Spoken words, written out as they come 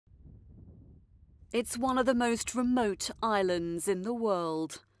It's one of the most remote islands in the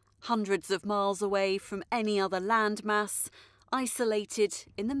world, hundreds of miles away from any other landmass, isolated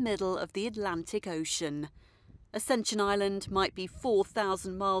in the middle of the Atlantic Ocean. Ascension Island might be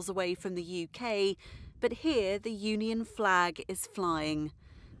 4,000 miles away from the UK, but here the Union flag is flying.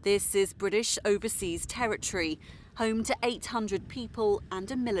 This is British overseas territory, home to 800 people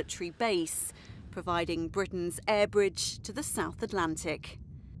and a military base, providing Britain's air bridge to the South Atlantic.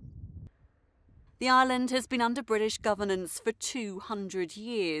 The island has been under British governance for 200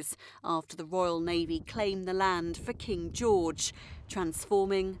 years after the Royal Navy claimed the land for King George,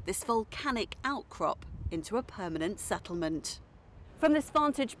 transforming this volcanic outcrop into a permanent settlement. From this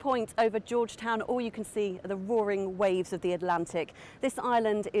vantage point over Georgetown, all you can see are the roaring waves of the Atlantic. This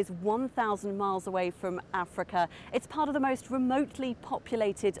island is 1,000 miles away from Africa. It's part of the most remotely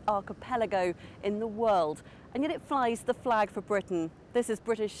populated archipelago in the world, and yet it flies the flag for Britain. This is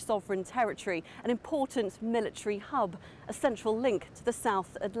British sovereign territory, an important military hub, a central link to the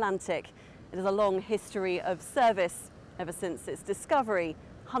South Atlantic. It has a long history of service ever since its discovery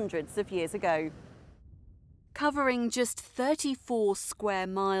hundreds of years ago. Covering just 34 square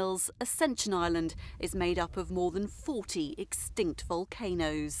miles, Ascension Island is made up of more than 40 extinct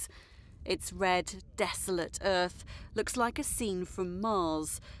volcanoes. Its red, desolate earth looks like a scene from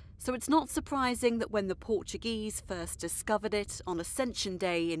Mars, so it's not surprising that when the Portuguese first discovered it on Ascension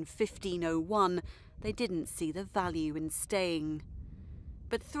Day in 1501, they didn't see the value in staying.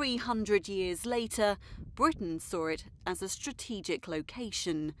 But 300 years later, Britain saw it as a strategic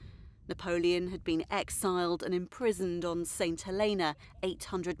location. Napoleon had been exiled and imprisoned on St Helena,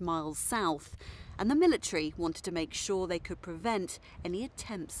 800 miles south, and the military wanted to make sure they could prevent any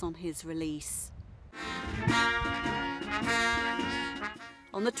attempts on his release.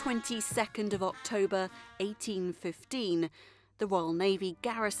 On the 22nd of October 1815, the Royal Navy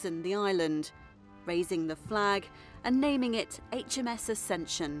garrisoned the island, raising the flag and naming it HMS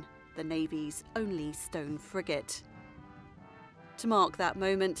Ascension, the Navy's only stone frigate. To mark that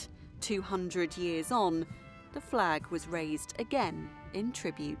moment, 200 years on, the flag was raised again in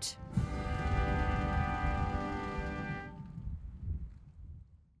tribute.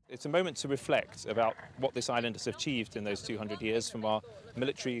 It's a moment to reflect about what this island has achieved in those 200 years, from our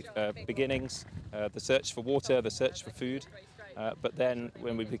military beginnings, the search for water, the search for food, but then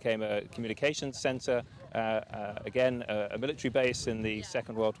when we became a communications centre, again a military base in the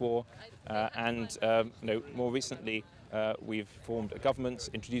Second World War, and more recently we've formed a government,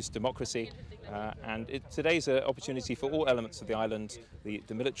 introduced democracy, and today's an opportunity for all elements of the island, the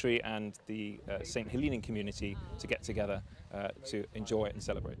military and the St Helenan community, to get together to enjoy and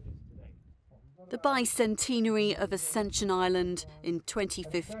celebrate. The bicentenary of Ascension Island in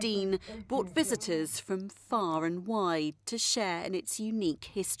 2015 brought visitors from far and wide to share in its unique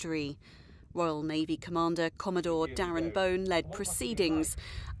history. Royal Navy Commander Commodore Darren Bone led proceedings,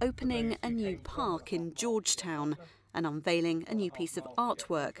 opening a new park in Georgetown and unveiling a new piece of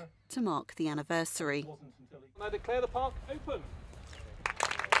artwork to mark the anniversary. I declare the park open.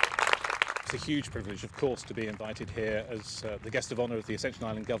 It's a huge privilege, of course, to be invited here as the guest of honour of the Ascension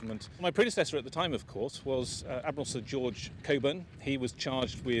Island government. My predecessor at the time, of course, was Admiral Sir George Cockburn. He was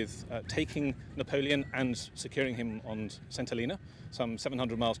charged with taking Napoleon and securing him on St Helena, some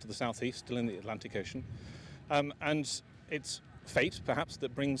 700 miles to the southeast, still in the Atlantic Ocean. And it's fate, perhaps,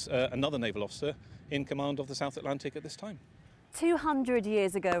 that brings another naval officer in command of the South Atlantic at this time. 200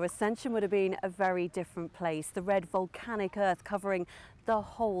 years ago, Ascension would have been a very different place. The red volcanic earth covering the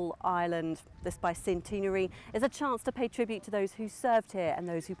whole island. This bicentenary is a chance to pay tribute to those who served here and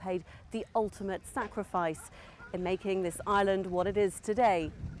those who paid the ultimate sacrifice in making this island what it is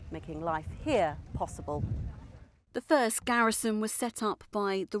today, making life here possible. The first garrison was set up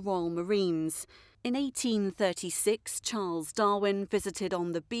by the Royal Marines. In 1836, Charles Darwin visited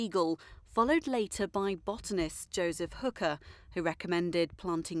on the Beagle, followed later by botanist Joseph Hooker, who recommended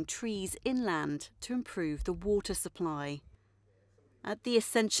planting trees inland to improve the water supply. At the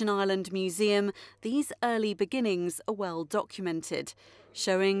Ascension Island Museum, these early beginnings are well documented,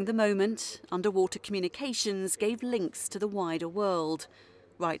 showing the moment underwater communications gave links to the wider world,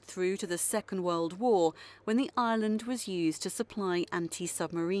 right through to the Second World War, when the island was used to supply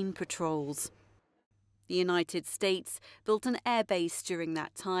anti-submarine patrols. The United States built an airbase during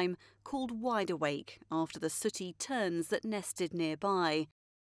that time called Wide Awake after the sooty terns that nested nearby.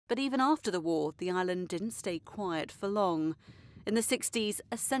 But even after the war, the island didn't stay quiet for long. In the 60s,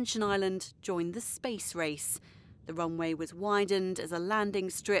 Ascension Island joined the space race. The runway was widened as a landing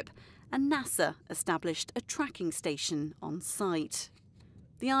strip, and NASA established a tracking station on site.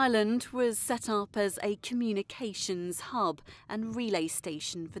 The island was set up as a communications hub and relay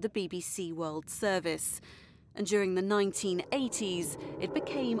station for the BBC World Service. And during the 1980s, it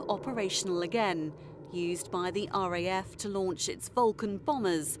became operational again, used by the RAF to launch its Vulcan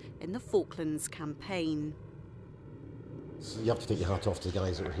bombers in the Falklands campaign. So you have to take your hat off to the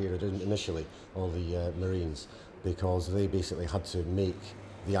guys that were here initially, all the Marines, because they basically had to make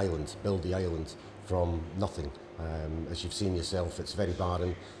the island, build the island from nothing. As you've seen yourself, it's very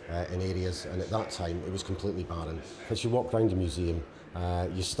barren in areas, and at that time it was completely barren. As you walk around the museum,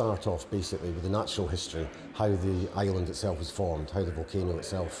 you start off basically with the natural history, how the island itself was formed, how the volcano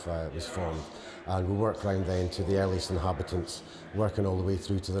itself was formed, and we work around then to the earliest inhabitants, working all the way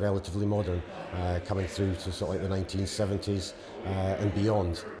through to the relatively modern, coming through to sort of like the 1970s and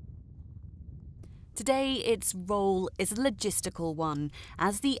beyond. Today, its role is a logistical one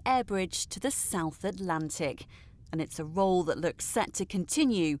as the air bridge to the South Atlantic, and it's a role that looks set to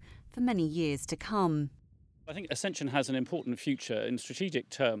continue for many years to come. I think Ascension has an important future. In strategic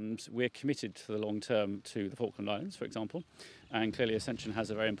terms, we're committed to the long term to the Falkland Islands, for example, and clearly Ascension has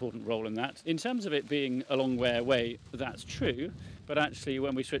a very important role in that. In terms of it being a long way away, that's true, but actually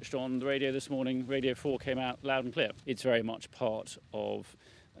when we switched on the radio this morning, Radio 4 came out loud and clear. It's very much part of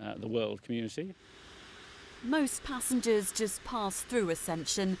the world community. Most passengers just pass through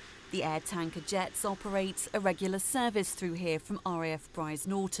Ascension. The air tanker jets operate a regular service through here from RAF Bryce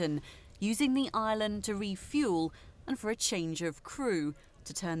Norton, using the island to refuel and for a change of crew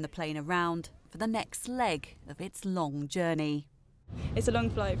to turn the plane around for the next leg of its long journey. It's a long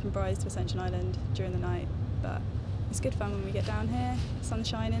flight from Bryce to Ascension Island during the night, but it's good fun when we get down here, sun's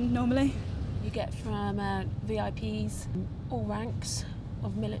shining normally. You get from VIPs, all ranks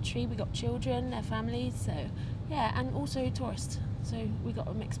of military, we got children, their families, so yeah, and also tourists, so we got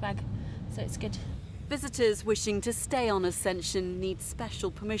a mixed bag, so it's good. Visitors wishing to stay on Ascension need special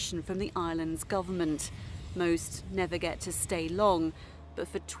permission from the island's government. Most never get to stay long, but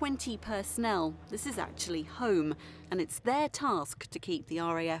for 20 personnel, this is actually home, and it's their task to keep the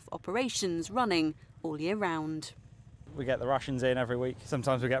RAF operations running all year round. We get the rations in every week.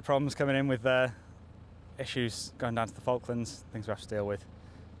 Sometimes we get problems coming in with issues going down to the Falklands, things we have to deal with.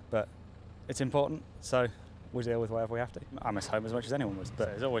 But it's important, so we deal with whatever we have to. I miss home as much as anyone would, but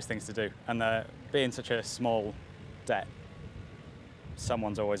there's always things to do. And being such a small debt,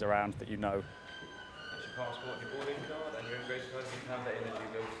 someone's always around that you know. That's your passport, your boarding card, and your immigration card. You can have that in as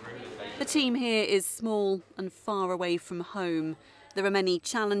you go through. The team here is small and far away from home. There are many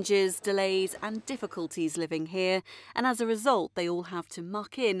challenges, delays and difficulties living here, and as a result they all have to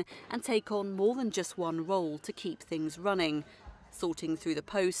muck in and take on more than just one role to keep things running, sorting through the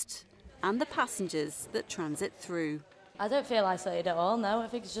post and the passengers that transit through. I don't feel isolated at all, no. I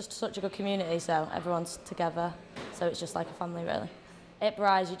think it's just such a good community, so everyone's together, so it's just like a family really. At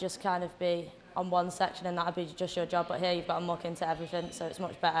Bryce you just kind of be on one section and that'd be just your job, but here you've got to muck into everything, so it's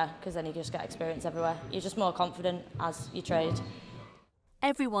much better because then you just get experience everywhere. You're just more confident as you trade.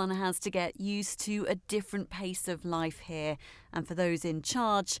 Everyone has to get used to a different pace of life here, and for those in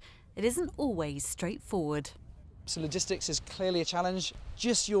charge, it isn't always straightforward. So logistics is clearly a challenge.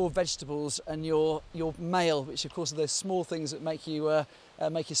 Just your vegetables and your mail, which of course are those small things that make you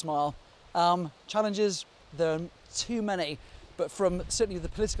smile. Challenges, there are too many, but from certainly the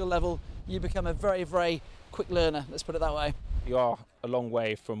political level, you become a very, very quick learner, let's put it that way. We are a long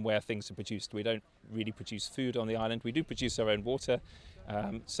way from where things are produced. We don't really produce food on the island. We do produce our own water.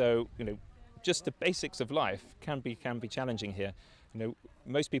 So, just the basics of life can be challenging here.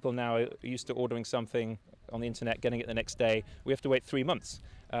 Most people now are used to ordering something on the internet, getting it the next day. We have to wait 3 months,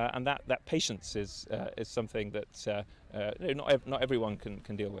 and that patience is something that not everyone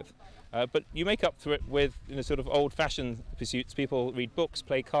can deal with. But you make up for it with sort of old-fashioned pursuits. People read books,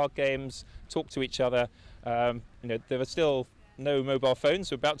 play card games, talk to each other. There are still no mobile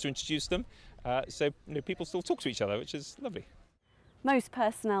phones. We're about to introduce them, so people still talk to each other, which is lovely. Most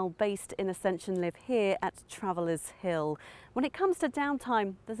personnel based in Ascension live here at Travellers Hill. When it comes to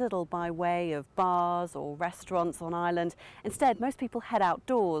downtime, there's little by way of bars or restaurants on island. Instead, most people head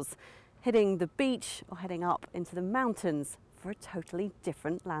outdoors, hitting the beach or heading up into the mountains for a totally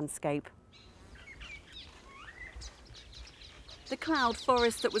different landscape. The cloud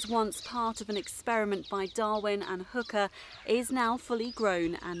forest that was once part of an experiment by Darwin and Hooker is now fully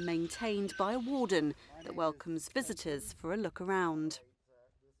grown and maintained by a warden that welcomes visitors for a look around.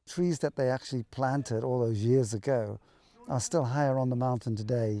 Trees that they actually planted all those years ago are still higher on the mountain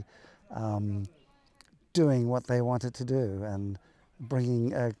today, doing what they wanted to do and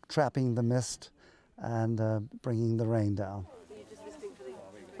trapping the mist and bringing the rain down.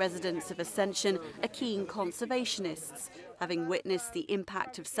 Residents of Ascension are keen conservationists, having witnessed the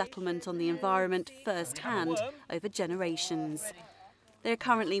impact of settlement on the environment firsthand over generations. They're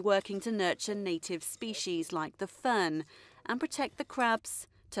currently working to nurture native species like the fern and protect the crabs,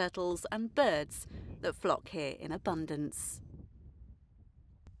 turtles and birds that flock here in abundance.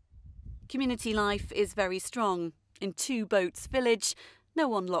 Community life is very strong. In Two Boats Village, no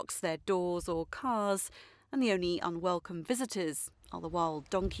one locks their doors or cars, and the only unwelcome visitors are the wild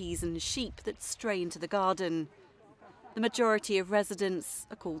donkeys and sheep that stray into the garden. The majority of residents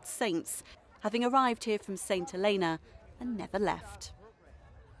are called saints, having arrived here from St Helena and never left.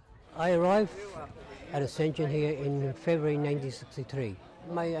 I arrived at Ascension here in February 1963.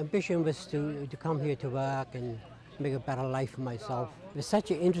 My ambition was to come here to work and make a better life for myself. It was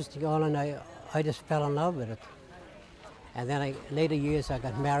such an interesting island, I just fell in love with it. And then later years I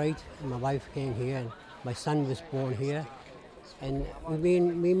got married, and my wife came here, and my son was born here, and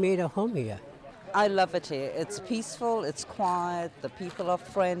we made a home here. I love it here. It's peaceful, it's quiet, the people are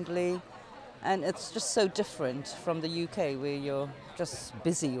friendly, and it's just so different from the UK where you're just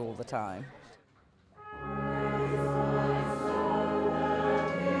busy all the time.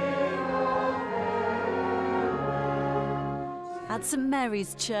 At St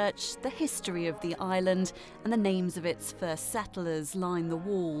Mary's Church, the history of the island and the names of its first settlers line the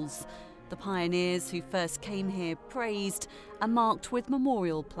walls. The pioneers who first came here praised and marked with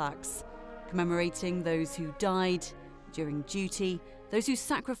memorial plaques, commemorating those who died during duty, those who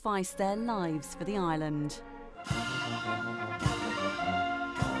sacrificed their lives for the island.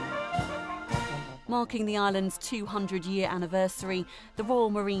 Marking the island's 200-year anniversary, the Royal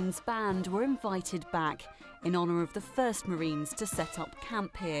Marines Band were invited back in honour of the first Marines to set up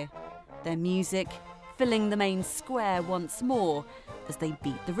camp here. Their music filling the main square once more as they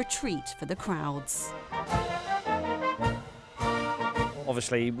beat the retreat for the crowds.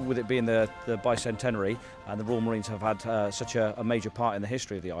 Obviously, with it being the bicentenary, and the Royal Marines have had such a major part in the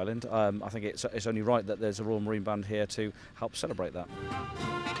history of the island, I think it's only right that there's a Royal Marine Band here to help celebrate that.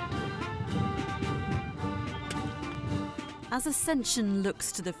 As Ascension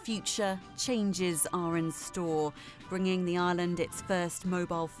looks to the future, changes are in store, bringing the island its first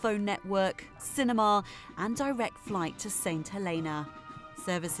mobile phone network, cinema and direct flight to St Helena.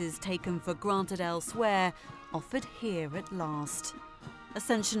 Services taken for granted elsewhere, offered here at last.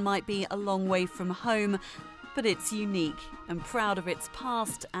 Ascension might be a long way from home, but it's unique and proud of its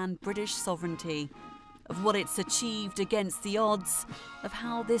past and British sovereignty, of what it's achieved against the odds, of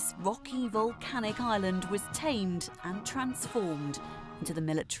how this rocky volcanic island was tamed and transformed into the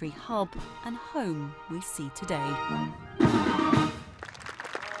military hub and home we see today.